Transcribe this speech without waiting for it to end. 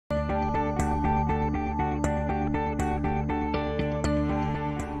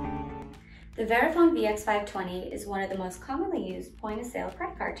The Verifone Vx520 is one of the most commonly used point-of-sale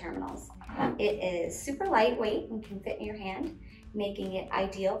credit card terminals. It is super lightweight and can fit in your hand, making it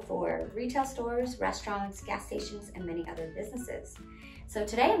ideal for retail stores, restaurants, gas stations, and many other businesses. So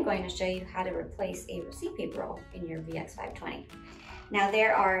today I'm going to show you how to replace a receipt paper roll in your Vx520. Now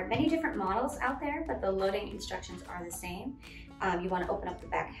there are many different models out there, but the loading instructions are the same. You want to open up the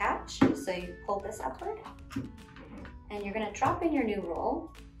back hatch, so you pull this upward, and you're going to drop in your new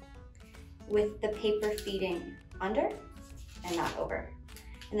roll with the paper feeding under and not over.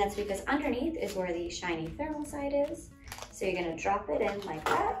 And that's because underneath is where the shiny thermal side is. So you're going to drop it in like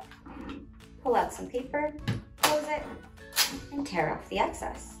that, pull out some paper, close it, and tear off the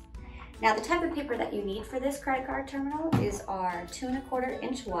excess. Now the type of paper that you need for this credit card terminal is our 2¼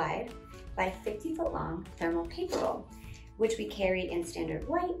 inch wide by 50 foot long thermal paper roll, which we carry in standard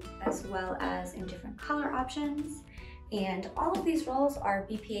white as well as in different color options. And all of these rolls are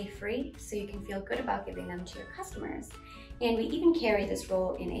BPA free, so you can feel good about giving them to your customers. And we even carry this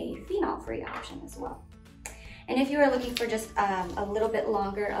roll in a phenol free option as well. And if you are looking for just a little bit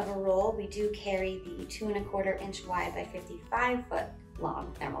longer of a roll, we do carry the 2¼ inch wide by 55 foot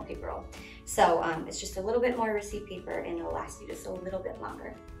long thermal paper roll. So it's just a little bit more receipt paper and it'll last you just a little bit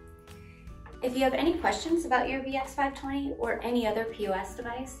longer. If you have any questions about your Vx520 or any other POS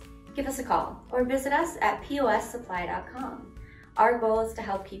device, give us a call or visit us at possupply.com. Our goal is to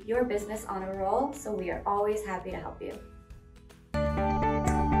help keep your business on a roll, so we are always happy to help you.